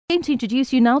To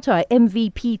introduce you now to our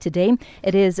MVP today.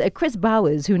 It is Chris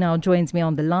Bowers, who now joins me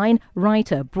on the line.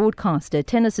 Writer, broadcaster,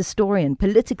 tennis historian,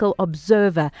 political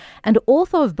observer, and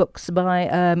author of books of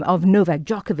Novak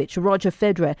Djokovic, Roger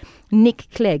Federer, Nick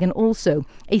Clegg, and also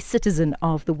a citizen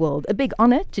of the world. A big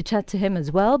honour to chat to him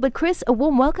as well. But Chris, a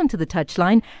warm welcome to the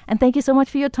Touchline, and thank you so much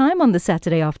for your time on this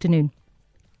Saturday afternoon.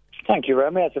 Thank you,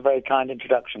 Romy. That's a very kind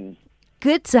introduction.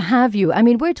 Good to have you. I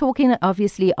mean, we're talking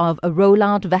obviously of a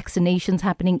rollout, vaccinations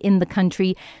happening in the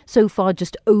country. So far,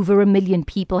 just over 1 million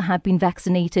people have been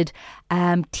vaccinated.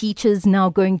 Teachers now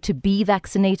going to be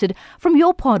vaccinated. From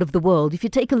your part of the world, if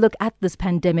you take a look at this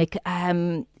pandemic,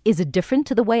 is it different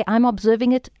to the way I'm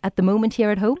observing it at the moment here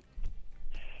at home?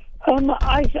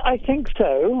 I think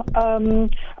so.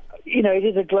 It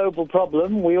is a global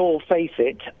problem. We all face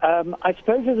it. I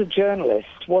suppose as a journalist,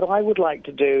 what I would like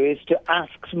to do is to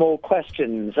ask some more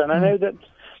questions. And I know that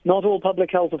not all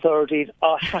public health authorities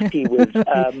are happy with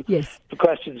yes. the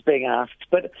questions being asked.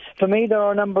 But for me, there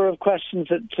are a number of questions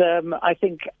that I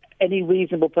think any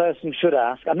reasonable person should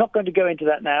ask. I'm not going to go into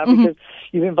that now because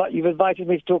you've invited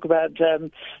me to talk about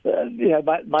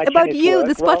my about you. Work.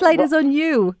 The spotlight is on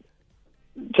you.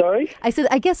 Sorry? I said,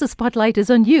 I guess the spotlight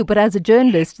is on you, but as a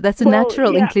journalist, that's a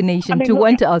natural inclination to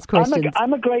want to ask questions.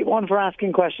 I'm a great one for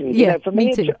asking questions. Yeah, for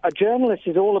me, too. A journalist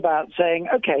is all about saying,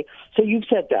 okay, so you've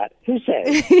said that. Who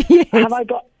says? Yes.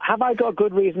 Have I got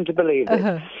good reason to believe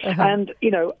it? And,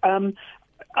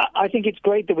 I think it's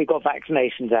great that we got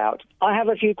vaccinations out. I have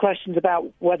a few questions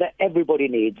about whether everybody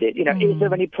needs it. Is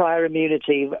there any prior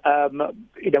immunity?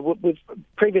 With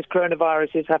previous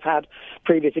coronaviruses have had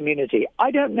previous immunity.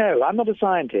 I don't know. I'm not a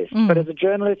scientist, but as a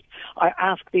journalist, I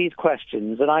ask these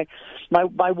questions. And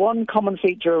my one common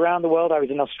feature around the world, I was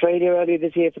in Australia earlier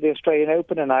this year for the Australian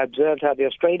Open, and I observed how the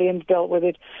Australians dealt with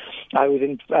it. I was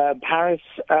in Paris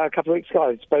a couple of weeks ago.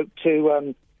 I spoke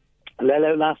to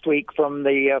Lello last week from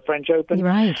the French Open.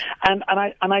 Right. And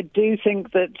I do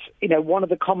think that, one of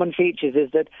the common features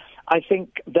is that I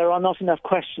think there are not enough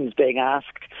questions being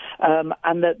asked,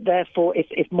 and that therefore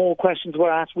if more questions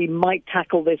were asked, we might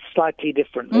tackle this slightly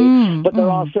differently. But there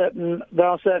are certain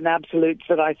absolutes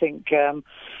that I think,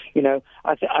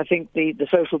 I think the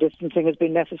social distancing has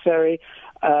been necessary.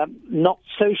 Not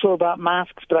so sure about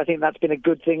masks, but I think that's been a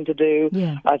good thing to do.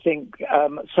 Yeah. I think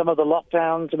some of the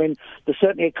lockdowns, there's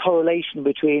certainly a correlation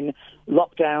between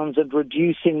lockdowns and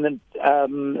reducing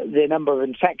the number of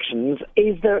infections.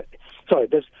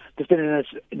 There's been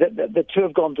the two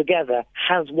have gone together.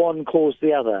 Has one caused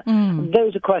the other?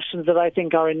 Those are questions that I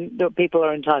think that people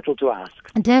are entitled to ask.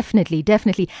 Definitely.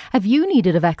 Have you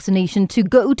needed a vaccination to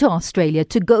go to Australia,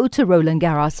 to go to Roland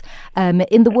Garros,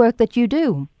 in the work that you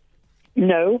do?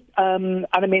 No,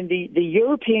 the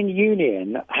European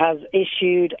Union has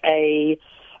issued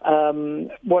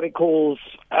what it calls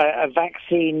a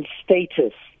vaccine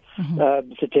status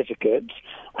certificate,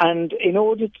 and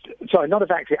not a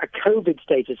vaccine, a COVID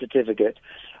status certificate,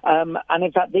 and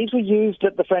in fact these were used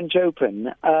at the French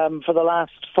Open for the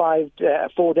last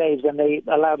 4 days when they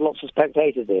allowed lots of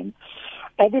spectators in.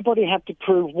 Everybody had to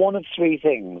prove one of three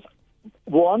things.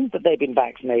 One, that they'd been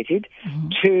vaccinated.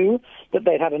 Two, that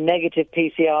they'd had a negative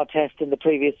PCR test in the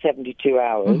previous 72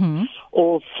 hours.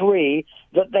 Or three,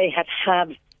 that they had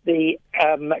the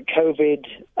COVID,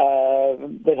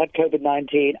 they had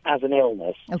COVID-19 as an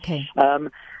illness. Okay.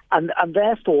 And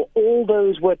therefore, all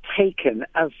those were taken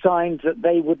as signs that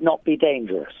they would not be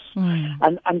dangerous.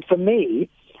 And for me,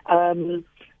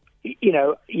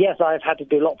 yes, I've had to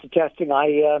do lots of testing.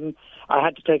 I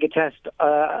had to take a test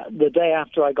the day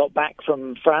after I got back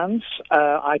from France.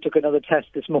 I took another test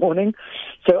this morning.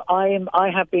 So I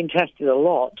have been tested a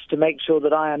lot to make sure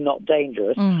that I am not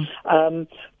dangerous.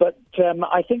 But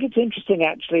I think it's interesting,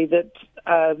 actually, that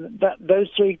those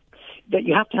three, that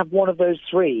you have to have one of those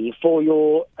three for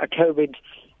your COVID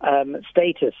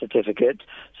status certificate,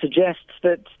 suggests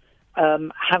that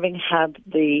having had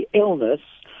the illness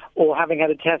or having had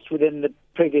a test within the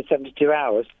previous 72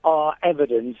 hours are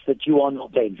evidence that you are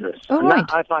not dangerous. Oh, and right.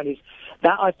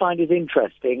 that I find is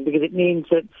interesting, because it means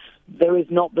that there is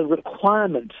not the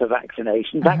requirement for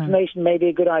vaccination. Vaccination may be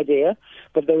a good idea,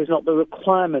 but there is not the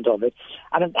requirement of it.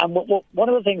 And one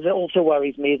of the things that also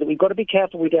worries me is that we've got to be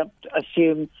careful we don't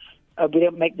assume we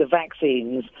don't make the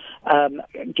vaccines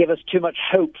give us too much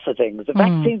hope for things. The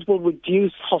vaccines will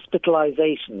reduce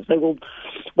hospitalizations. They will,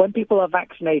 when people are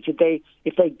vaccinated,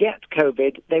 if they get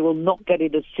COVID, they will not get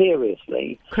it as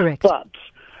seriously. Correct.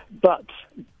 But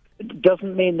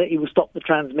doesn't mean that you will stop the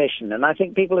transmission. And I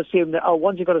think people assume that,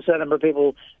 once you've got a certain number of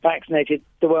people vaccinated,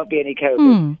 there won't be any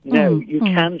COVID. You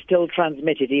can still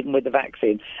transmit it even with the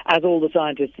vaccine, as all the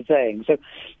scientists are saying. So,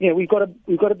 we've got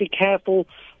to be careful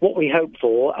what we hope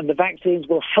for, and the vaccines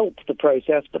will help the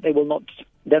process, but they're not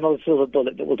a silver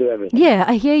bullet that will do everything. Yeah,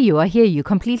 I hear you.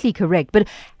 Completely correct. But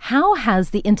how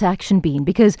has the interaction been?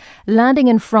 Because landing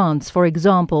in France, for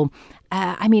example,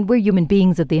 we're human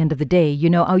beings at the end of the day.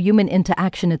 Our human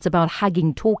interaction, it's about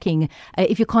hugging, talking.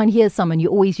 If you can't hear someone, you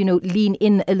always, lean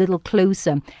in a little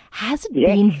closer. Has it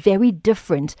been very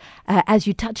different, as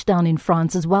you touched on in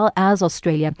France as well as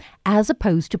Australia, as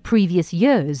opposed to previous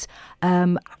years?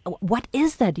 What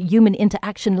is that human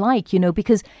interaction like,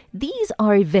 because these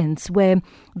are events where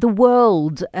the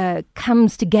world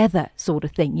comes together, sort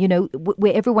of thing,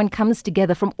 where everyone comes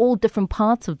together from all different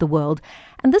parts of the world.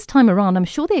 And this time around, I'm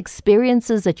sure the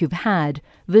experiences that you've had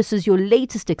versus your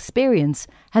latest experience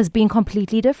has been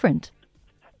completely different.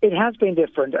 It has been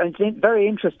different, and it's very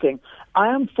interesting. I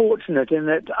am fortunate in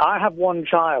that I have one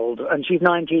child, and she's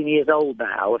 19 years old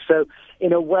now. So,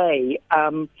 in a way,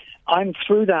 I'm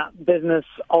through that business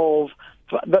of...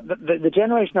 The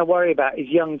generation I worry about is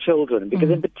young children,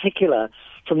 because in particular,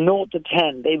 from 0 to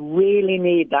 10, they really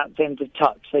need that sense of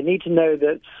touch. They need to know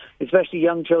that, especially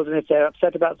young children, if they're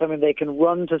upset about something, they can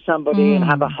run to somebody and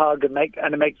have a hug, and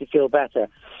it makes you feel better.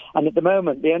 And at the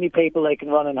moment, the only people they can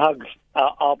run and hug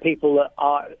are people that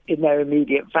are in their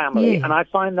immediate family. Yeah. And I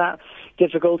find that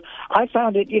difficult. I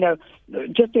found it,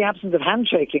 just the absence of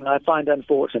handshaking I find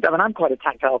unfortunate. I'm quite a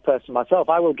tactile person myself.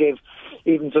 I will give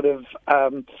even sort of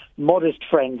modest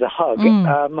friends a hug. They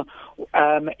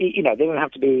don't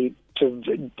have to be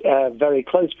very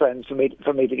close friends for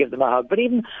me to give them a hug. But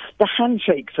even the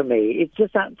handshake for me, it's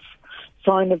just that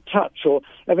sign of touch. Or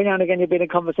every now and again you'll be in a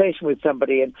conversation with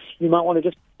somebody and you might want to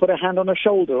just put a hand on a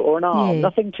shoulder or an arm. Yeah.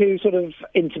 Nothing too sort of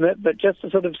intimate, but just to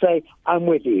sort of say, I'm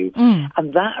with you.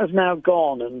 And that has now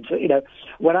gone. And,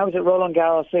 when I was at Roland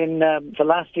Garros for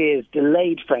last year's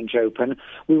delayed French Open,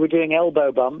 we were doing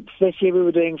elbow bumps. This year we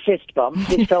were doing fist bumps.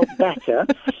 It felt better.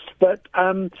 But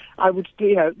I would,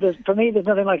 for me, there's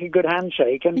nothing like a good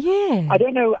handshake. And I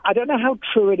don't know how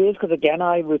true it is, because again,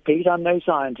 I repeat, I'm no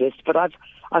scientist, but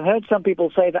I've heard some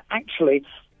people say that actually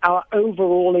our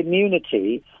overall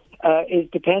immunity is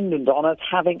dependent on us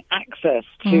having access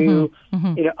to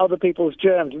other people's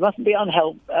germs. It mustn't be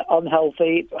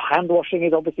unhealthy. Hand washing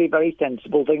is obviously a very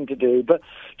sensible thing to do, but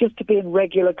just to be in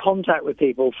regular contact with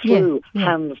people through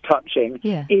hands touching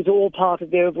is all part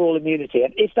of the overall immunity.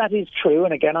 And if that is true,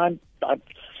 and again, I'm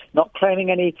not claiming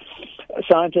any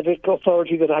scientific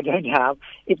authority that I don't have,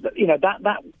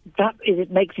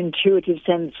 it makes intuitive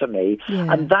sense for me,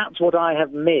 and that's what I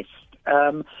have missed.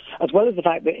 As well as the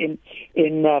fact that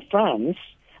in France,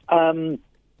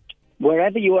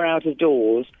 wherever you are out of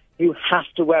doors, you have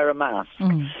to wear a mask.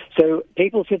 So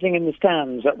people sitting in the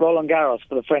stands at Roland Garros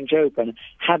for the French Open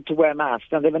had to wear masks.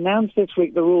 Now, they've announced this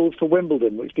week the rules for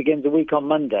Wimbledon, which begins a week on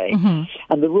Monday.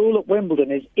 And the rule at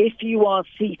Wimbledon is if you are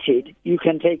seated, you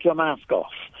can take your mask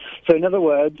off. So in other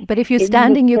words... But if you're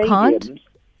standing, you can't?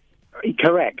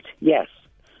 Correct, yes.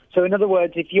 So in other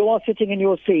words, if you're sitting in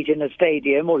your seat in a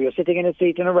stadium or you're sitting in a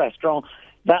seat in a restaurant,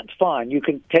 that's fine. You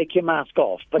can take your mask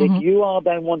off. But if you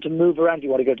want to move around, you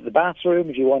want to go to the bathroom,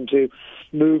 if you want to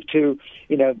move to,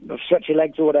 stretch your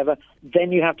legs or whatever,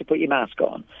 then you have to put your mask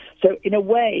on. So in a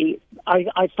way,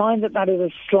 I find that is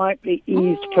a slightly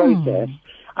eased process.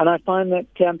 And I find that,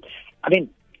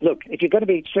 look, if you're going to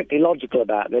be strictly logical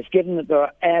about this, given that there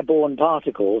are airborne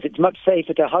particles, it's much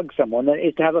safer to hug someone than it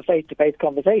is to have a face-to-face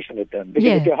conversation with them.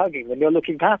 Because if you're hugging them, you're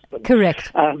looking past them. Correct.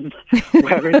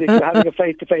 Whereas if you're having a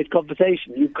face-to-face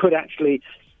conversation, you could actually,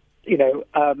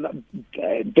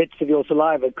 bits of your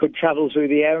saliva could travel through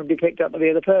the air and be picked up by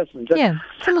the other person. So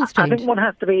it's a little strange. I think one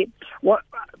has to be...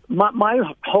 My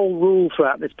whole rule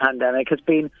throughout this pandemic has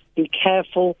been, be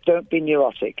careful, don't be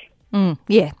neurotic.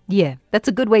 That's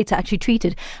a good way to actually treat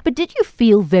it. But did you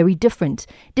feel very different?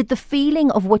 Did the feeling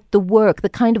of the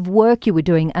kind of work you were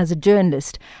doing as a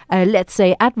journalist, let's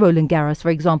say at Roland Garros, for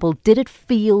example, did it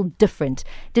feel different?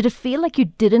 Did it feel like you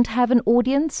didn't have an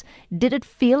audience? Did it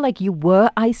feel like you were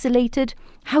isolated?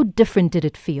 How different did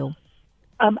it feel?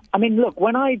 Look,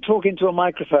 when I talk into a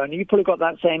microphone, you probably got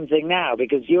that same thing now,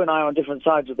 because you and I are on different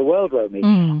sides of the world, Romy.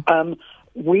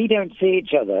 We don't see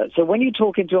each other. So when you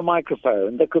talk into a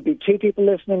microphone, there could be 2 people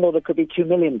listening or there could be 2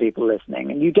 million people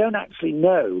listening, and you don't actually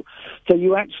know. So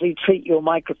you actually treat your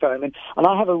microphone. And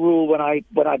I have a rule when I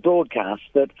broadcast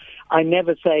that I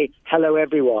never say hello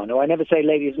everyone, or I never say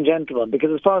ladies and gentlemen,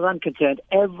 because as far as I'm concerned,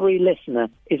 every listener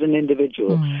is an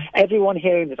individual. Everyone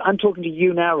hearing this, I'm talking to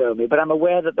you now, Romy, but I'm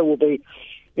aware that there will be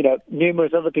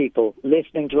numerous other people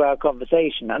listening to our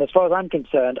conversation. And as far as I'm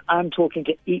concerned, I'm talking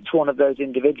to each one of those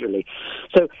individually.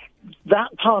 So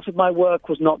that part of my work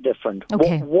was not different.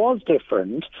 Okay. What was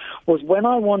different was when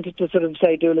I wanted to sort of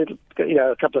say do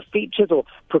a couple of features or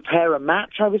prepare a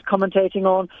match I was commentating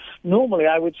on. Normally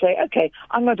I would say, okay,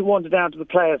 I'm going to wander down to the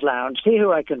players' lounge, see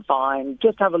who I can find,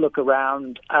 just have a look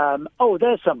around.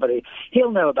 There's somebody.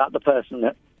 He'll know about the person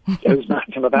whose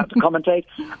match I'm about to commentate.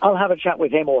 I'll have a chat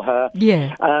with him or her.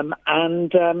 Yeah.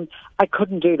 I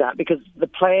couldn't do that because the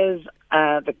players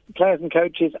and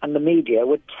coaches and the media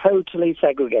were totally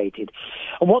segregated.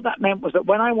 And what that meant was that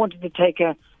when I wanted to take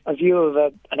a view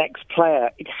of an ex-player,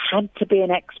 it had to be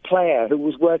an ex-player who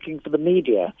was working for the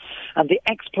media. And the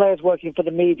ex-players working for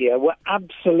the media were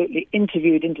absolutely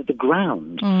interviewed into the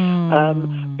ground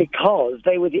because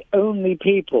they were the only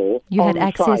people you on had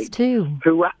access site to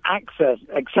who were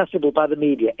accessible by the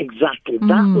media. Exactly.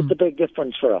 That was the big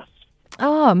difference for us.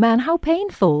 Oh, man, how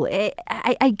painful.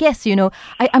 I guess,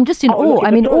 I'm just in awe. Look,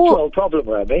 it's a first world problem,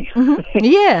 Robbie.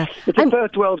 Yeah. It's a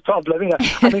first world problem.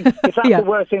 I mean, if that's the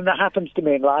worst thing that happens to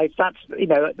me in life, that's,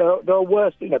 there are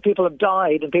worse, people have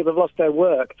died and people have lost their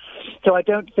work. So I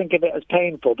don't think of it as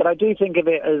painful, but I do think of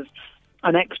it as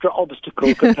an extra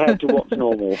obstacle compared to what's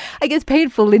normal. I guess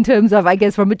painful in terms of,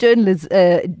 from a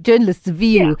journalist's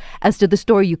view as to the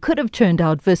story you could have churned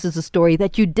out versus the story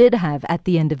that you did have at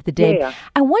the end of the day. Yeah.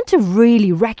 I want to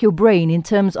really rack your brain in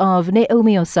terms of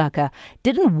Naomi Osaka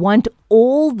didn't want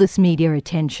all this media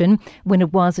attention when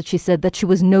it was that she said that she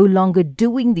was no longer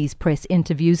doing these press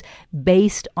interviews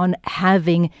based on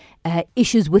having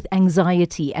issues with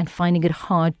anxiety and finding it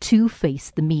hard to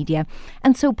face the media,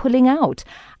 and so pulling out.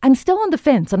 I'm still on the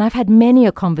fence, and I've had many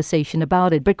a conversation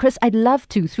about it. But Chris, I'd love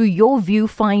to, through your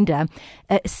viewfinder,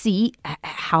 see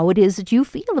how it is that you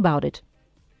feel about it.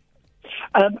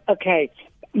 Okay.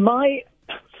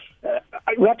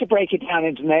 We have to break it down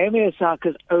into Naomi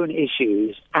Osaka's own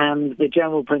issues and the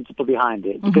general principle behind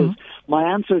it, because my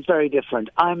answer is very different.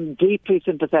 I'm deeply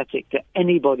sympathetic to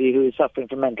anybody who is suffering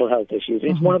from mental health issues.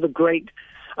 It's one of the great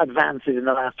advances in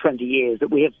the last 20 years that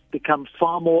we have become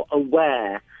far more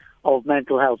aware of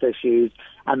mental health issues,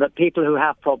 and that people who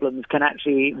have problems can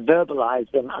actually verbalize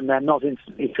them, and they're not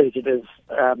instantly treated as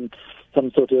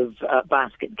some sort of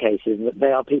basket cases, that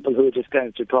they are people who are just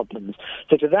going through problems.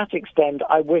 So to that extent,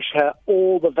 I wish her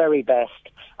all the very best,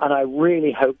 and I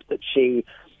really hope that she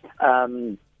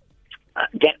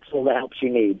gets all the help she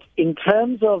needs. In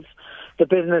terms of the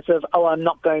business of, I'm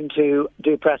not going to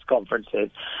do press conferences,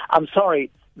 I'm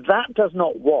sorry, that does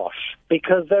not wash,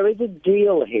 because there is a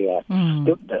deal here.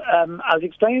 I was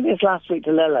explaining this last week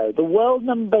to Lelo. The world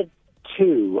number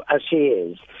 2, as she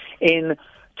is, in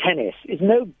tennis is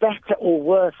no better or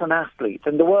worse an athlete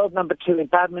than the world number 2 in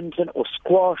badminton or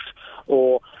squash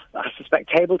or, I suspect,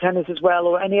 table tennis as well,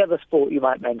 or any other sport you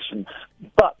might mention.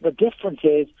 But the difference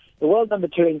is the world number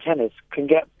 2 in tennis can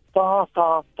get far,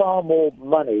 far, far more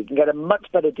money, can get a much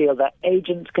better deal. Their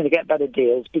agents can get better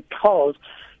deals because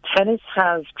tennis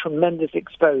has tremendous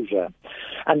exposure.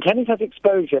 And tennis has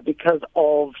exposure because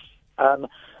of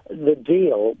the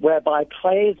deal whereby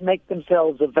players make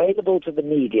themselves available to the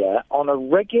media on a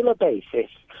regular basis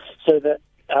so that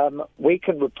we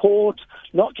can report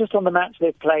not just on the match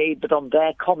they've played, but on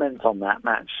their comments on that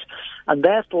match. And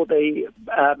therefore, the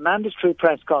mandatory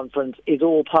press conference is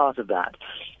all part of that.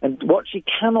 And what she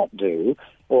cannot do,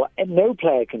 or no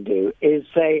player can do, is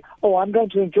say, I'm going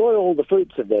to enjoy all the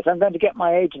fruits of this. I'm going to get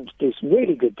my agent to do some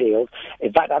really good deals.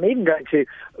 In fact, I'm even going to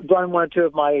run one or two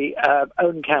of my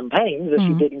own campaigns, as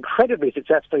she did incredibly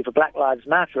successfully for Black Lives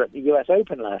Matter at the US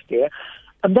Open last year.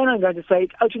 And then I'm going to say,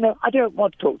 I don't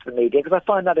want to talk to the media because I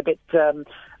find that a bit,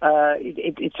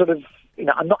 it's sort of,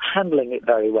 I'm not handling it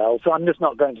very well, so I'm just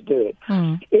not going to do it.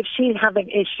 If she's having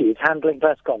issues handling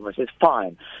press conferences,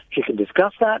 fine. She can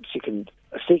discuss that. She can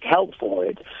seek help for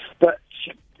it. But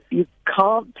you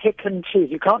can't pick and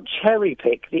choose. You can't cherry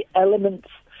pick the elements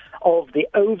of the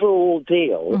overall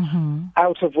deal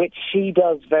out of which she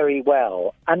does very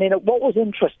well. And what was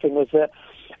interesting was that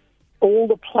all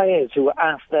the players who were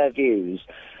asked their views,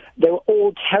 they were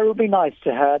all terribly nice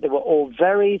to her. They were all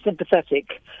very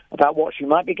sympathetic about what she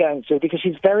might be going through because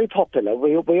she's very popular.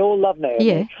 We all love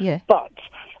Naomi. Yeah. But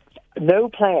no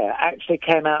player actually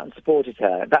came out and supported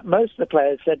her. That most of the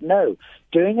players said no.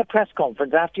 Doing a press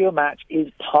conference after your match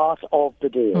is part of the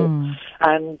deal.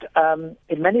 And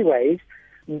in many ways,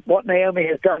 what Naomi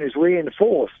has done is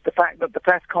reinforced the fact that the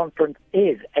press conference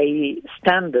is a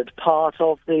standard part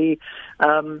of the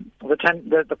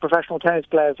professional tennis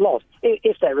players' lot,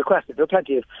 if they're requested. There are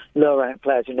plenty of lower-ranked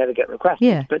players who never get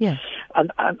requested.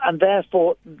 And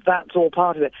therefore, that's all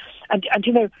part of it. And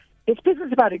it's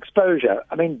business about exposure.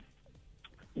 I mean,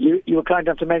 you were kind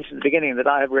enough to mention at the beginning that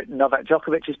I have written Novak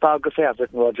Djokovic's biography. I've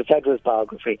written Roger Federer's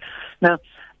biography. Now,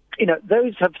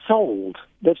 those have sold.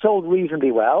 They've sold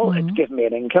reasonably well. Mm-hmm. It's given me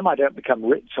an income. I don't become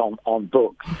rich on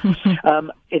books.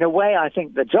 In a way, I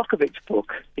think the Djokovic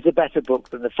book is a better book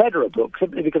than the Federer book,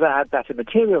 simply because I had better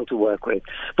material to work with.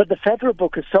 But the Federer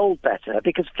book has sold better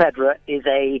because Federer is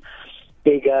a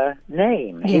bigger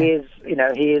name. Yeah.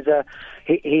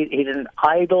 He's an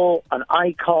idol, an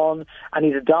icon, and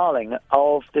he's a darling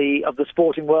of the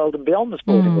sporting world and beyond the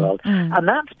sporting world. And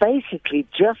that's basically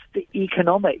just the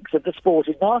economics of the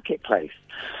sporting marketplace.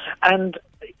 And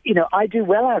I do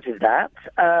well out of that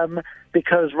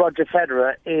because Roger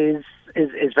Federer is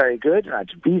very good, and I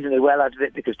do reasonably well out of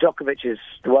it because Djokovic is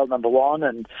the world number one,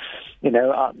 and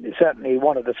certainly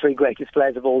one of the three greatest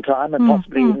players of all time, and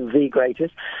possibly even the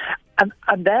greatest.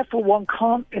 And therefore, one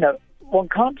can't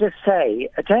just say,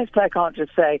 a tennis player can't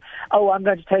just say, oh, I'm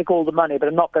going to take all the money, but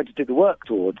I'm not going to do the work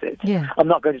towards it. Yeah. I'm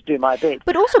not going to do my bit.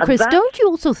 But also, Chris, don't you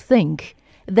also think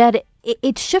that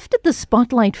it shifted the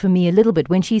spotlight for me a little bit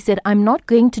when she said, I'm not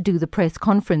going to do the press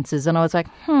conferences? And I was like,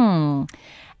 And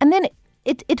then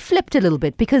it flipped a little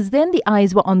bit, because then the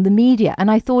eyes were on the media.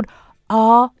 And I thought,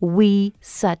 are we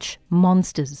such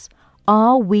monsters?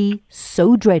 Are we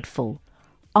so dreadful?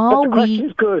 But the question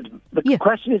is good. The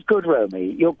question is good,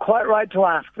 Romy. You're quite right to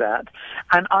ask that.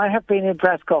 And I have been in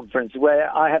press conferences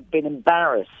where I have been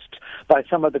embarrassed by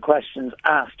some of the questions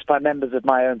asked by members of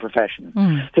my own profession.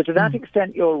 So to that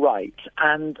extent, you're right.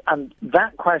 And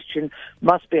that question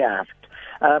must be asked.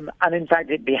 And in fact,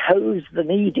 it behoves the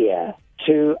media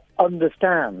to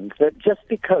understand that just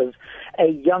because a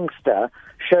youngster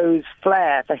shows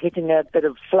flair for hitting a bit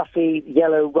of fluffy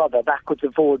yellow rubber backwards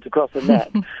and forwards across the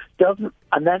net,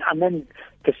 and then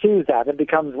pursues that and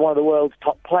becomes one of the world's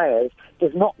top players,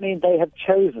 does not mean they have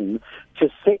chosen to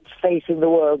sit facing the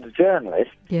world's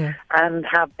journalists and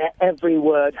have their every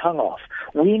word hung off.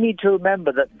 We need to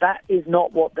remember that is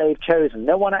not what they've chosen.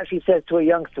 No one actually says to a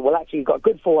youngster, well, actually, you've got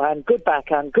good forehand, good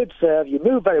backhand, good serve, you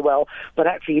move very well, but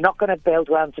actually you're not going to be able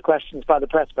to answer questions by the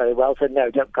press very well, so no,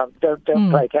 don't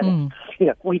play tennis.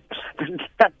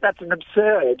 That's an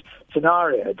absurd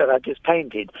scenario that I've just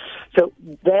painted. So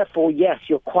therefore, yes,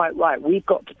 you're quite right. We've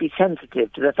got to be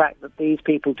sensitive to the fact that these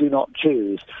people do not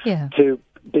choose to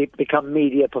become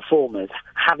media performers.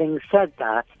 Having said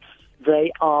that,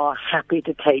 they are happy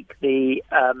to take the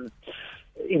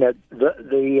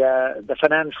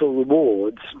financial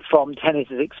rewards from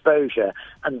tennis's exposure,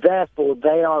 and therefore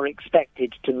they are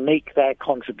expected to make their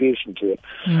contribution to it.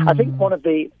 I think one of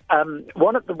the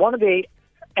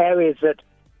areas that,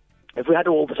 if we had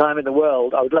all the time in the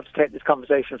world, I would love to take this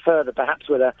conversation further, perhaps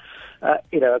with a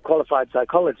qualified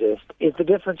psychologist, is the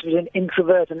difference between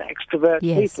introvert and extrovert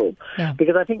people. Yeah.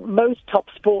 Because I think most top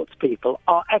sports people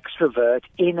are extrovert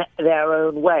in their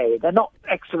own way. They're not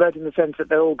extrovert in the sense that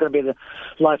they're all going to be the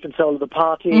life and soul of the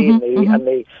party and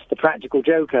the practical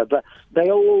joker, but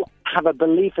they all have a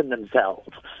belief in themselves.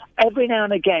 Every now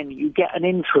and again, you get an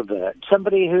introvert,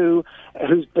 somebody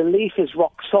whose belief is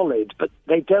rock solid, but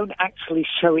they don't actually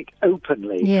show it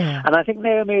openly. Yeah. And I think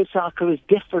Naomi Osaka is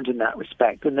different in that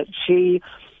respect, in that she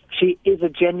is a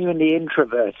genuinely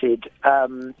introverted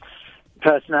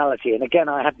personality. And again,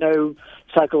 I have no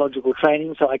psychological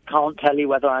training, so I can't tell you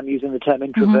whether I'm using the term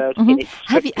introvert in its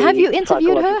Have you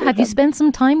interviewed her? Have you spent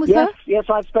some time with her? Yes,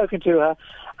 I've spoken to her.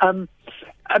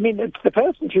 I mean, the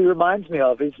person she reminds me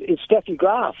of is Steffi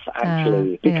Graf,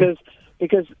 actually, because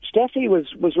Steffi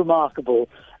was remarkable.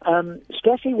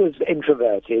 Steffi was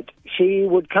introverted. She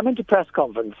would come into press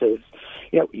conferences.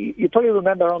 You probably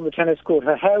remember her on the tennis court,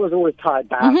 her hair was always tied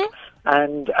back,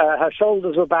 and her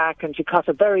shoulders were back, and she cut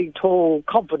a very tall,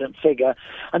 confident figure.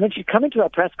 And then she'd come into her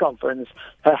press conference,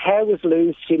 her hair was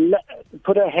loose, she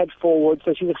put her head forward,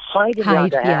 so she was hiding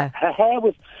behind her hair. Her hair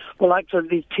was like sort of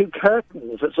these two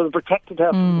curtains that sort of protected her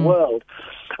from the world.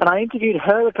 And I interviewed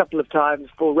her a couple of times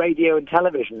for radio and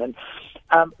television, and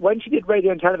when she did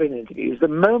radio and television interviews, the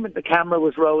moment the camera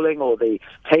was rolling or the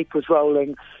tape was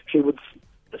rolling, she would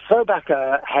throw back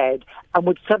her head and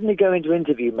would suddenly go into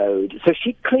interview mode. So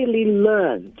she clearly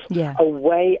learned a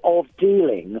way of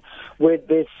dealing with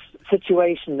this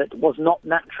situation that was not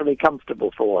naturally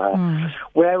comfortable for her.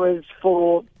 Whereas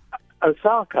for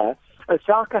Osaka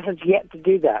has yet to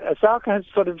do that. Osaka has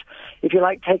sort of, if you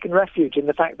like, taken refuge in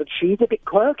the fact that she's a bit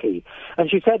quirky. And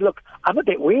she said, look, I'm a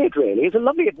bit weird, really. It's a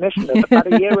lovely admission of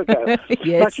about a year ago.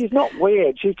 But she's not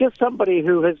weird. She's just somebody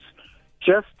who has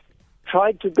just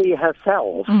tried to be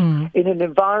herself in an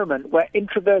environment where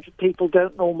introverted people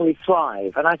don't normally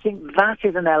thrive. And I think that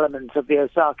is an element of the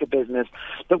Osaka business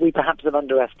that we perhaps have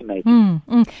underestimated.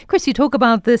 Chris, you talk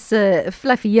about this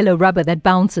fluffy yellow rubber that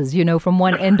bounces, from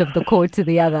one end of the court to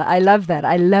the other. I love that.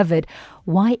 I love it.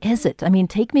 Why is it? I mean,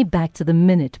 take me back to the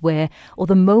moment where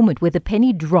the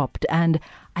penny dropped, and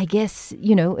I guess,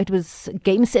 it was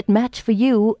game, set, match for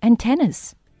you and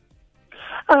tennis.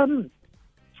 I'm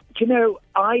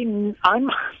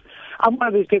one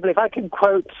of these people. If I can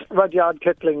quote Rudyard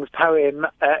Kipling's poem,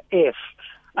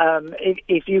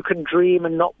 If you can dream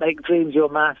and not make dreams your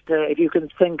master, if you can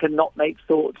think and not make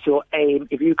thoughts your aim,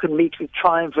 if you can meet with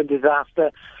triumph and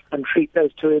disaster and treat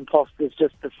those two impostors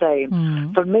just the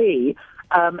same. For me,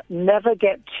 never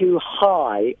get too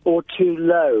high or too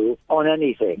low on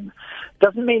anything.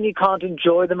 Doesn't mean you can't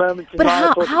enjoy the moments in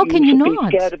life. But how can you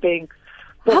not? Be scared of being...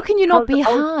 How can you not be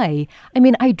high? I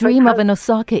mean, I dream of an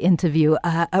Osaka interview,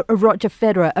 a Roger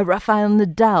Federer, a Rafael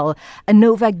Nadal, a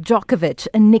Novak Djokovic,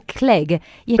 a Nick Clegg.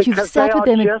 Yet you've sat with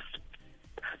them.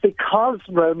 Because,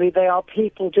 Romy, they are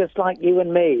people just like you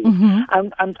and me.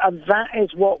 And that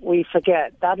is what we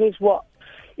forget. That is what,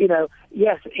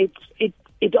 yes,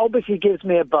 it obviously gives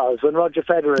me a buzz when Roger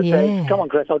Federer says, "Come on,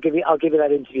 Chris, I'll give you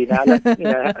that interview now.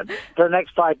 For the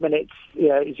next 5 minutes,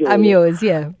 is yours." I'm yours,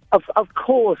 yeah. Of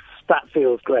course, that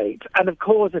feels great. And of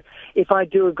course, if I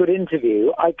do a good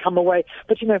interview, I come away.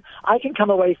 But I can come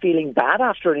away feeling bad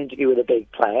after an interview with a big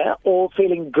player, or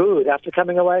feeling good after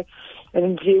coming away an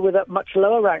interview with a much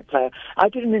lower ranked player. I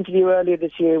did an interview earlier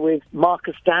this year with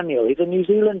Marcus Daniel. He's a New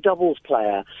Zealand doubles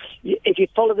player. If you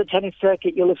follow the tennis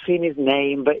circuit, you'll have seen his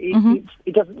name, but he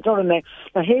doesn't. It's not a name.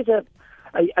 Now here's a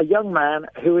young man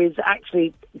who is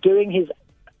actually doing his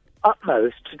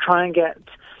utmost to try and get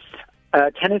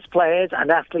tennis players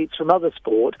and athletes from other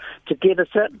sport to give a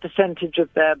certain percentage of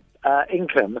their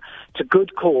income to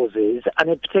good causes, and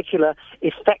in particular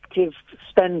effective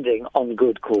spending on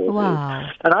good causes. Wow.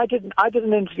 And I did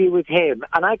an interview with him,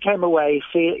 and I came away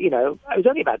it was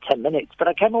only about 10 minutes, but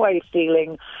I came away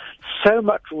feeling so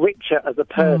much richer as a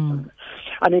person.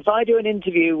 And if I do an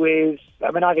interview with,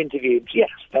 I've interviewed,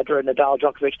 Federer, Nadal,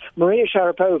 Djokovic, Maria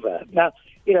Sharapova. Now,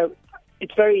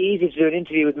 it's very easy to do an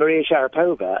interview with Maria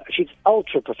Sharapova. She's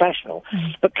ultra professional,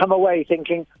 but come away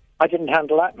thinking, I didn't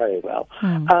handle that very well.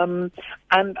 And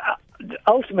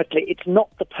ultimately, it's not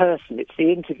the person, it's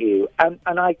the interview. And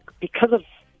I, because of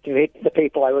the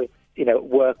people I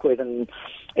work with and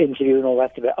interview and all the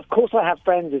rest of it, of course I have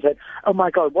friends who said, "Oh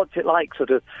my God, what's it like sort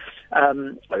of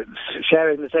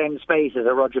sharing the same space as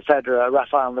a Roger Federer, a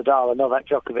Rafael Nadal, a Novak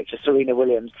Djokovic, a Serena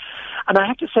Williams?" And I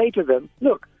have to say to them,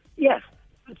 look, yes,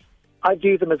 I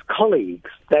view them as colleagues.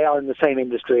 They are in the same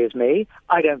industry as me.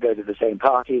 I don't go to the same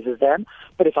parties as them.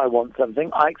 But if I want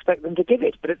something, I expect them to give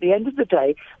it. But at the end of the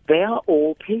day, they are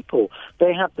all people.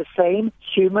 They have the same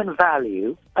human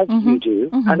value as you do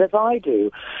and as I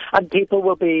do. And people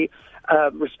will be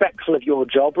respectful of your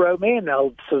job, Romy, and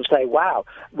they'll sort of say, "Wow,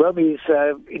 Romy's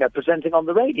presenting on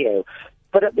the radio."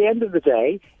 But at the end of the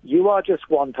day, you are just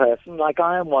one person, like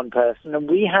I am one person, and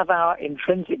we have our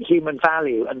intrinsic human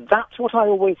value. And that's what I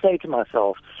always say to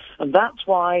myself. And that's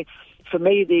why, for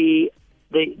me, the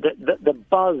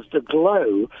buzz, the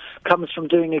glow, comes from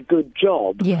doing a good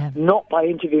job, not by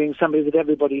interviewing somebody that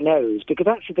everybody knows. Because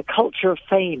actually the culture of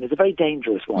fame is a very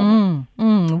dangerous one.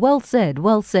 Well said,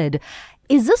 well said.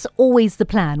 Is this always the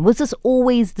plan? Was this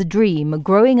always the dream?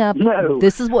 Growing up, No.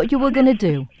 This is what you were going to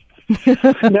do?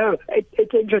 No,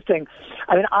 it's interesting.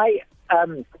 As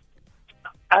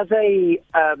a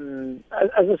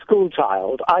school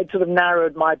child, I sort of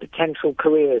narrowed my potential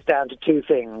careers down to two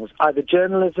things: either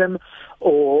journalism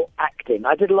or acting.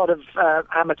 I did a lot of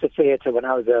amateur theatre when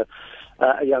I was a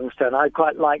youngster, and I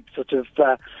quite liked sort of,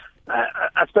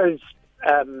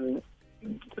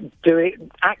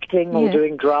 doing acting or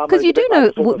doing drama. Because you do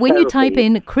know, when you type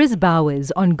in Chris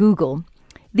Bowers on Google,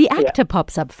 the actor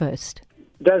pops up first.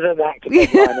 There's an actor by my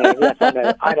name. Yes,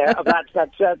 I know.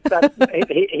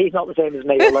 He's not the same as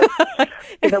me.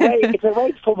 In a way, it's a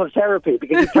form of therapy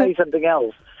because you play something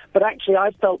else. But actually,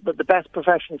 I felt that the best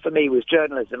profession for me was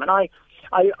journalism, and I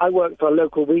worked for a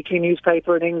local weekly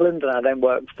newspaper in England, and I then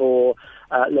worked for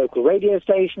a local radio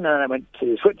station, and I went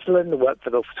to Switzerland and worked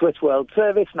for the Swiss World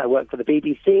Service, and I worked for the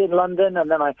BBC in London, and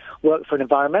then I worked for an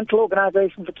environmental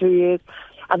organisation for 2 years,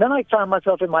 and then I found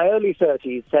myself in my early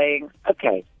 30s saying,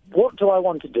 okay, what do I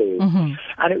want to do?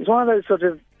 And it was one of those sort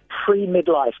of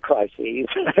pre-midlife crises,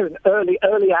 early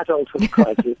adulthood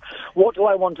crises. What do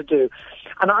I want to do?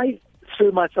 And I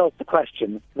threw myself the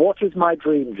question, what is my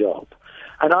dream job?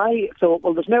 And I thought,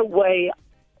 well, there's no way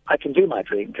I can do my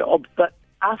dream job, but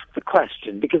ask the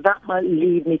question, because that might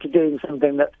lead me to doing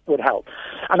something that would help.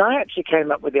 And I actually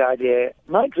came up with the idea,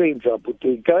 my dream job would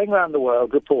be going around the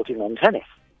world reporting on tennis.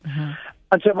 Mm-hmm.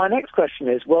 And so my next question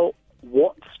is, well,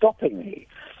 what's stopping me?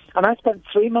 And I spent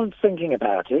 3 months thinking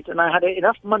about it, and I had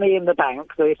enough money in the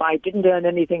bank that if I didn't earn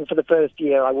anything for the first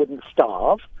year, I wouldn't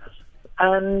starve.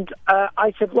 And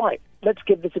I said, right, let's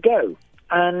give this a go.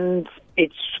 And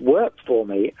it's worked for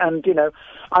me. And,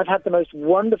 I've had the most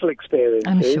wonderful experiences.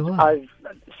 I'm sure. I've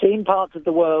seen parts of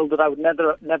the world that I would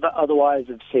never otherwise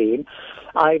have seen.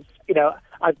 I've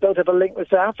built up a link with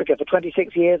South Africa. For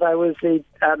 26 years, I was the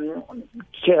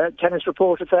tennis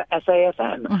reporter for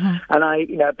SAFM. Mm-hmm. And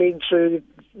I've been through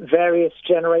various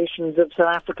generations of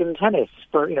South African tennis.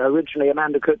 For originally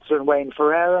Amanda Coetzer and Wayne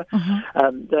Ferreira,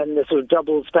 mm-hmm. Then the sort of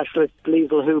double specialists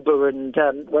Liesl Huber and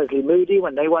Wesley Moody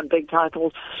when they won big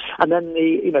titles, and then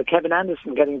the Kevin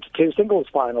Anderson getting to 2 singles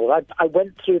finals. I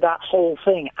went through that whole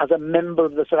thing as a member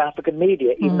of the South African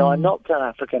media, even though I'm not South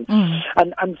African.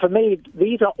 And for me,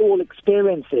 these are all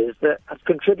experiences that have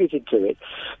contributed to it.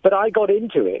 But I got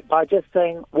into it by just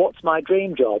saying, "What's my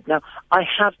dream job?" Now, I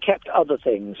have kept other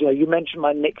things. You mentioned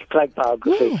my Nick Clegg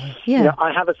biography. Yeah.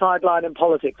 I have a sideline in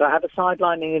politics. I have a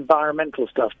sideline in environmental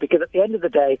stuff, because at the end of the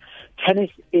day, tennis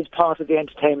is part of the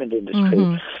entertainment industry.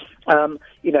 Mm-hmm.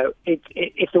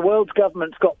 If the world's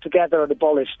governments got together and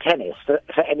abolished tennis for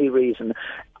any reason,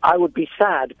 I would be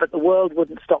sad, but the world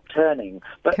wouldn't stop turning.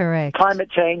 But Correct. Climate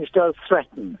change does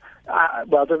threaten. It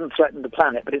doesn't threaten the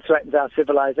planet, but it threatens our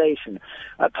civilization.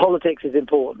 Politics is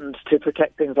important to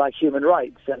protect things like human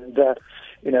rights and,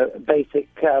 basic...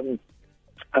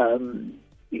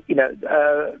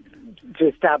 to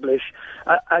establish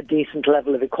a decent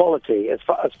level of equality as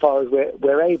far as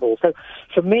we're able. So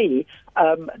for me,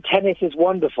 tennis is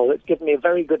wonderful. It's given me a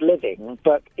very good living,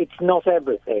 but it's not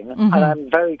everything. Mm-hmm. And I'm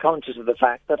very conscious of the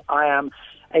fact that I am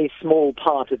a small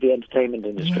part of the entertainment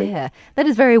industry. Yeah, that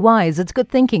is very wise. It's good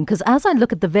thinking, because as I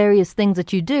look at the various things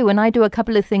that you do, and I do a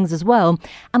couple of things as well,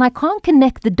 and I can't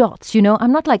connect the dots,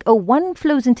 I'm not like, one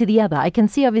flows into the other. I can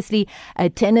see obviously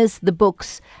tennis, the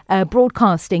books,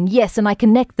 broadcasting, yes, and I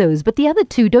connect those, but the other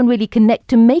two don't really connect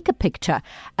to make a picture.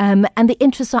 And the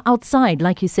interests are outside,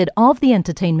 like you said, of the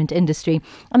entertainment industry.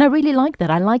 And I really like that.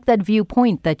 I like that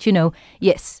viewpoint that,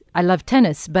 yes, I love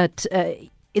tennis, but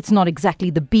it's not exactly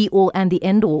the be-all and the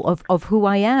end-all of who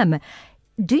I am.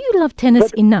 Do you love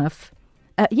tennis enough?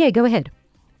 Go ahead.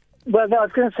 Well, no, I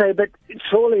was going to say, but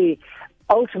surely,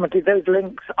 ultimately, those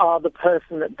links are the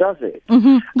person that does it.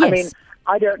 Mm-hmm. Yes. I mean,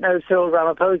 I don't know Cyril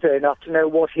Ramaphosa enough to know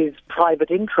what his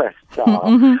private interests are,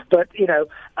 mm-hmm. but,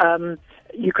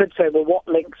 you could say, well, what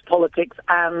links politics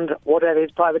and whatever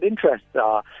his private interests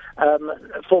are?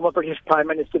 Former British Prime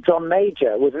Minister John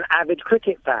Major was an avid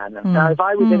cricket fan. Now, if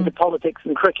I was into politics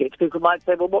and cricket, people might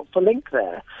say, well, what's the link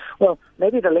there? Well,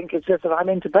 maybe the link is just that I'm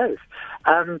into both.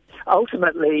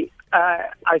 Ultimately,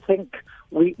 I think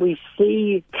we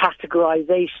see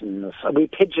categorizations, we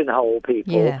pigeonhole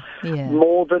people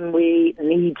more than we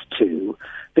need to,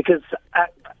 because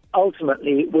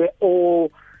ultimately we're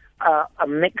all a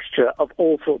mixture of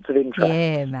all sorts of interests.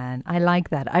 Yeah, man. I like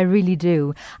that. I really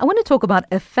do. I want to talk about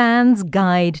A Fan's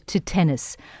Guide to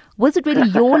Tennis. Was it really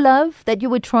your love that you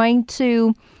were trying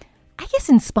to,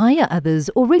 inspire others,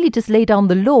 or really just lay down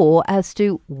the law as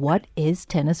to what is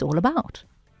tennis all about?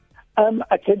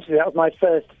 Essentially, that was my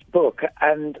first book.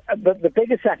 And the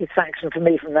biggest satisfaction for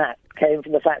me from that came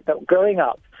from the fact that growing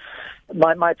up,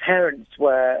 my parents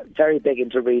were very big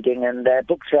into reading, and their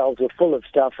bookshelves were full of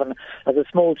stuff. And as a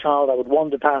small child, I would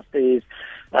wander past these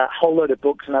whole load of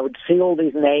books, and I would see all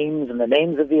these names and the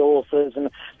names of the authors. And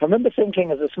I remember thinking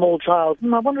as a small child,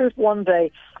 I wonder if one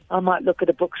day I might look at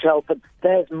a bookshelf and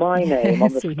there's my name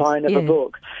on the spine of a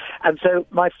book. And so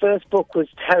my first book was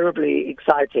terribly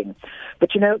exciting.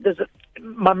 But,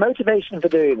 my motivation for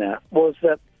doing that was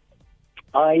that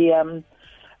I...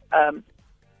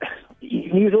 you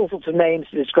can use all sorts of names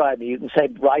to describe me. You can say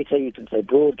writer, you can say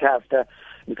broadcaster,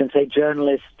 you can say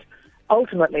journalist.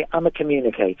 Ultimately, I'm a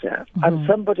communicator. Mm-hmm. I'm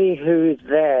somebody who is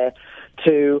there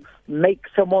to make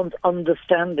someone's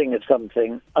understanding of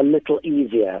something a little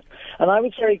easier. And I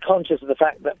was very conscious of the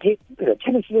fact that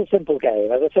tennis is a simple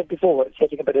game. As I said before, it's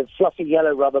hitting a bit of fluffy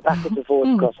yellow rubber backwards and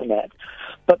forwards across the net.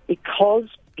 But because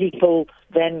people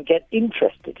then get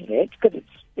interested in it, because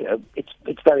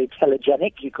it's very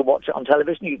telegenic. You can watch it on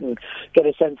television. You can get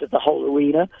a sense of the whole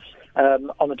arena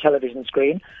on the television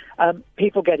screen.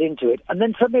 People get into it. And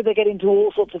then suddenly they get into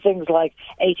all sorts of things like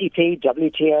ATP,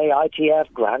 WTA,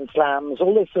 ITF, Grand Slams,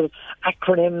 all this sort of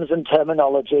acronyms and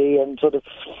terminology and sort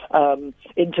of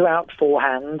into-out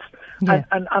forehands. Yeah.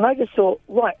 And I just thought,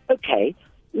 right, okay,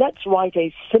 let's write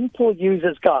a simple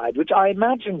user's guide, which I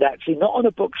imagined actually not on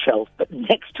a bookshelf, but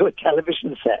next to a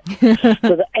television set,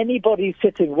 so that anybody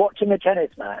sitting watching a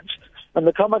tennis match, and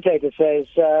the commentator says,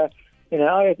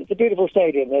 it's a beautiful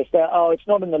stadium. It's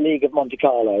not in the League of Monte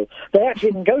Carlo. They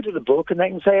actually can go to the book and they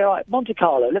can say, all right, Monte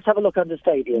Carlo, let's have a look under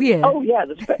stadium. Yeah. Oh, yeah.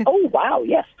 Oh, wow,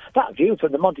 yes. That view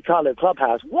from the Monte Carlo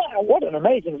clubhouse. Wow, what an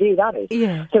amazing view that is.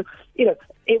 Yeah. So, it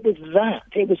was that.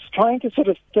 It was trying to sort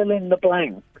of fill in the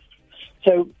blanks.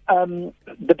 So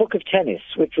the Book of Tennis,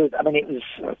 which was, it was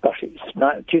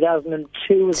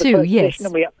 2002 was the first edition,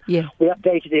 and we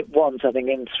updated it once, I think,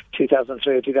 in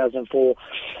 2003 or 2004.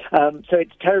 So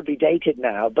it's terribly dated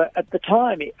now, but at the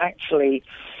time it actually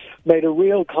made a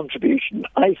real contribution,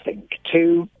 I think,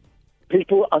 to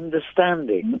people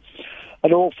understanding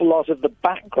an awful lot of the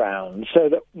background, so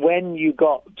that when you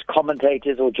got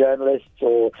commentators or journalists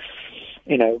or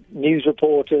news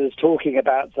reporters talking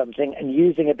about something and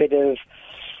using a bit of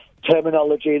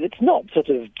terminology that's not sort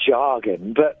of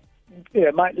jargon, but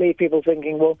might leave people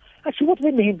thinking, well, actually, what do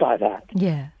they mean by that?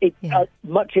 Yeah.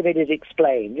 Much of it is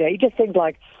explained. You just think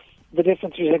like the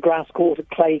difference between a grass court, a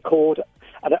clay court,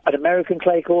 an American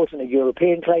clay court and a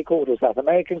European clay court or South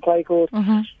American clay court.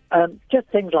 Mm-hmm. Just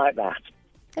things like that.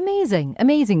 Amazing,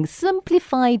 amazing.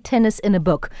 Simplified tennis in a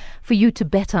book for you to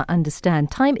better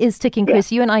understand. Time is ticking, Chris.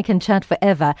 You and I can chat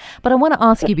forever. But I want to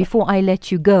ask you before I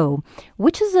let you go,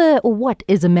 what is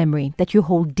a memory that you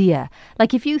hold dear?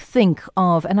 Like if you think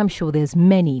of, and I'm sure there's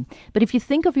many, but if you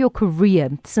think of your career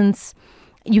since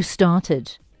you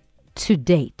started to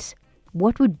date,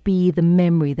 what would be the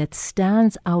memory that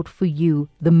stands out for you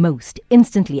the most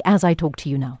instantly as I talk to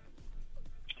you now?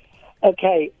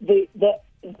 Okay,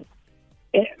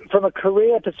 from a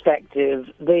career perspective,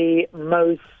 the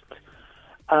most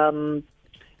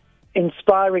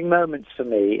inspiring moments for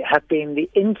me have been the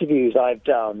interviews I've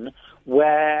done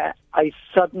where I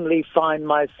suddenly find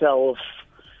myself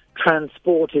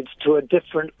transported to a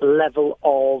different level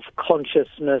of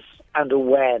consciousness and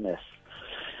awareness.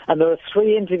 And there are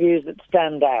 3 interviews that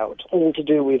stand out, all to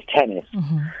do with tennis.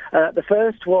 Mm-hmm. The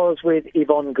first was with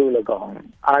Yvonne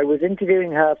Goolagong. I was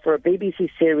interviewing her for a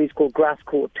BBC series called Grass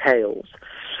Court Tales.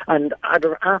 And I'd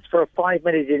asked for a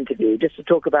 5-minute interview just to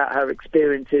talk about her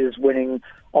experiences winning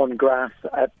on grass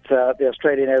at the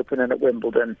Australian Open and at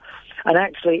Wimbledon. And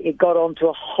actually, it got on to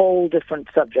a whole different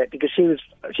subject because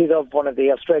she's of one of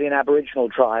the Australian Aboriginal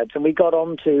tribes. And we got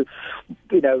on to,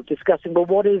 discussing, well,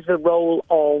 what is the role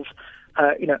of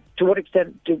to what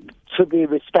extent should we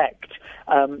respect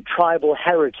tribal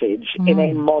heritage in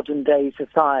a modern-day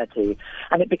society?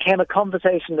 And it became a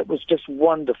conversation that was just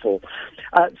wonderful.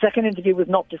 Second interview was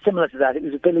not dissimilar to that. It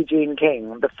was with Billie Jean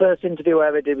King, the first interview I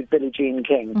ever did with Billie Jean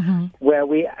King, where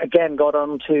we, again, got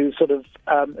on to sort of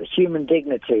human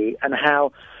dignity and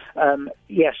how,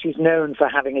 she's known for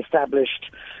having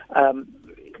established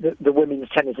the Women's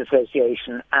Tennis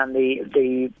Association and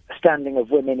the standing of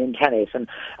women in tennis. And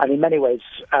in many ways,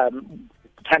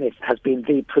 tennis has been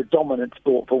the predominant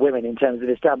sport for women in terms of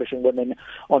establishing women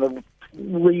on a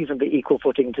reasonably equal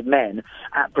footing to men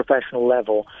at professional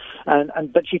level.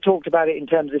 But she talked about it in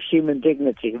terms of human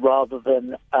dignity rather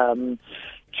than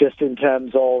just in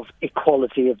terms of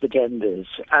equality of the genders.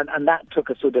 And that took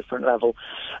us to a different level.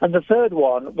 And the third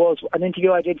one was an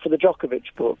interview I did for the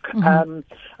Djokovic book. And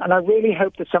I really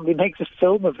hope that somebody makes a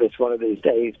film of this one of these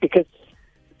days, because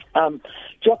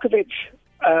Djokovic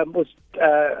was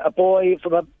a boy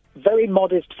from a very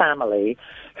modest family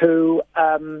who...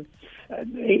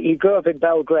 he grew up in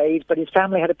Belgrade, but his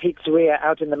family had a pizzeria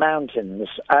out in the mountains,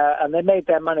 and they made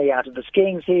their money out of the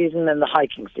skiing season and the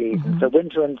hiking season, so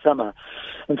winter and summer.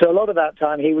 And so a lot of that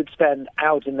time he would spend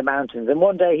out in the mountains. And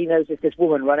one day he noticed this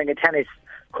woman running a tennis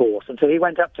course, and so he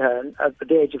went up to her at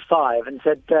the age of 5 and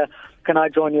said, can I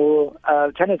join your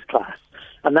tennis class?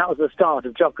 And that was the start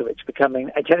of Djokovic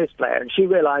becoming a tennis player. And she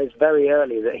realized very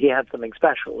early that he had something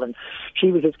special. And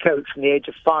she was his coach from the age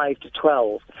of 5 to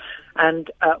 12. And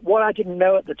what I didn't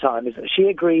know at the time is that she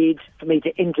agreed for me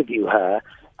to interview her.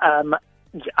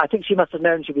 I think she must have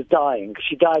known she was dying, because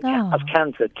she died of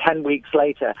cancer 10 weeks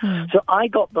later. So I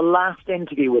got the last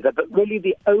interview with her, but really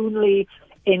the only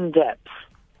in-depth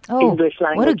English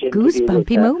language. What a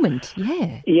goosebumpy moment.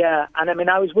 Yeah. And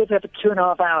I was with her for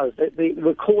 2.5 hours. The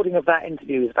recording of that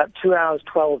interview was about 2 hours,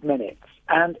 12 minutes.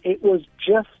 And it was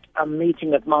just a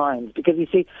meeting of minds, because you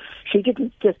see, she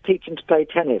didn't just teach him to play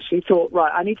tennis. She thought,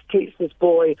 right, I need to teach this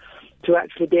boy to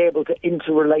actually be able to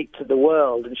interrelate to the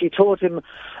world. And she taught him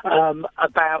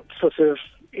about sort of,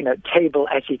 table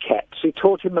etiquette. She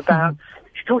taught him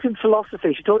she taught him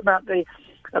philosophy. She taught him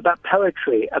about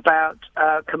poetry, about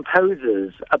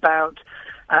composers, about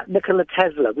Nikola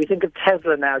Tesla. We think of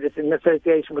Tesla now just in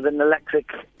association with an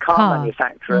electric car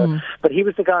manufacturer, but he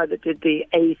was the guy that did the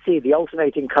AC, the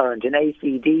alternating current in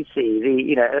AC/DC,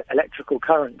 the electrical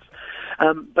currents.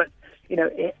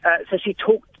 So she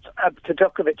talked to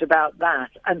Djokovic about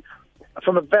that, and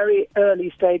from a very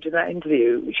early stage in that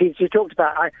interview, she talked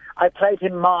about, I played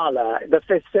him Mahler, the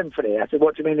Fifth Symphony. I said,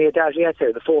 what do you mean the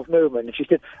Adagietto, the fourth movement? And she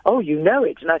said, oh, you know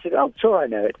it. And I said, oh, sure, I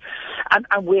know it.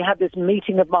 And we had this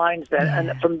meeting of minds then,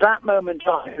 and from that moment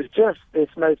on, it was just this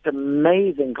most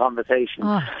amazing conversation.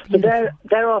 So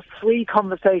there are 3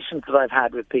 conversations that I've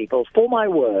had with people for my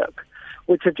work,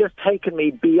 which have just taken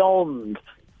me beyond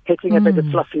hitting a bit of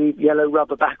fluffy yellow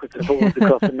rubber backwards and forwards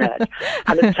across the net,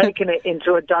 and have taken it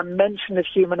into a dimension of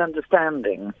human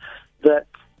understanding that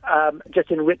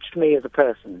just enriched me as a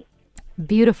person.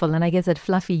 Beautiful, and I guess that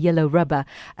fluffy yellow rubber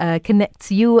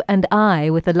connects you and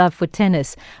I with a love for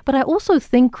tennis. But I also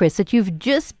think, Chris, that you've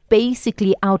just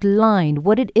basically outlined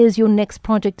what it is your next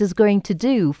project is going to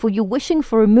do. For you wishing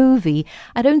for a movie,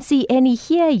 I don't see any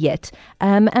here yet,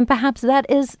 and perhaps that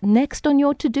is next on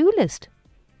your to-do list.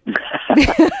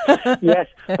 Yes,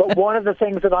 but one of the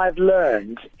things that I've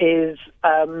learned is,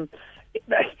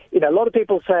 a lot of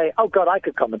people say, "Oh God, I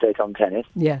could commentate on tennis."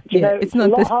 It's not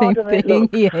the same thing.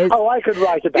 Yes. Oh, I could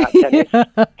write about tennis.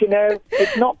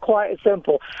 It's not quite as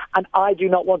simple. And I do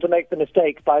not want to make the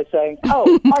mistake by saying,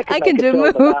 "Oh, I could make a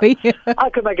movie. I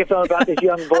could make a film about this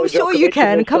young boy." I'm sure you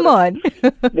can. Come on.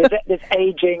 This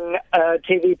aging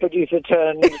TV producer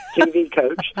turned TV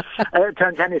coach,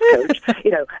 turned tennis coach.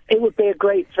 It would be a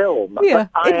great film. Yeah,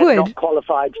 but I am not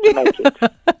qualified to make it.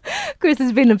 Chris,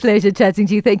 it's been a pleasure chatting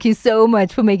to you. Thank you so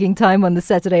much for making time on the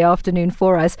Saturday afternoon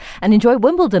for us, and enjoy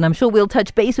Wimbledon. I'm sure we'll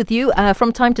touch base with you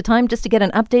from time to time just to get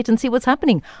an update and see what's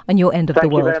happening on your end of the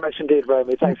world. Thank you very much indeed,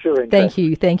 Romy. Thanks for your interest.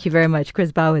 Thank you very much.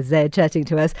 Chris Bowers there chatting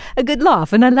to us. A good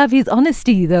laugh, and I love his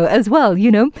honesty though as well,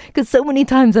 because so many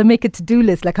times I make a to-do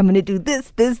list like I'm going to do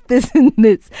this, and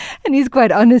this, and he's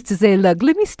quite honest to say, look,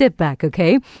 let me step back,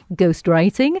 okay?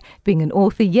 Ghostwriting, being an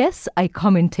author, yes. I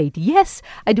commentate, yes.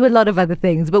 I do a lot of other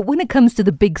things, but when it comes to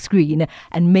the big screen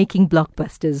and making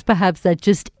blockbusters, perhaps that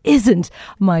just isn't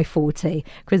my forte.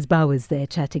 Chris Bowers there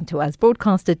chatting to us.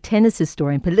 Broadcaster, tennis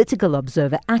historian, political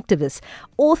observer, activist,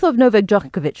 author of Novak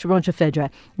Djokovic, Roger Federer,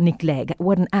 Nick Legg.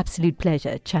 What an absolute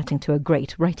pleasure chatting to a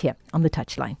great right here on the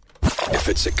touchline. If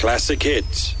it's a classic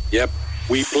hit, yep,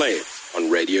 we play it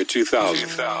on Radio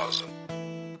 2000.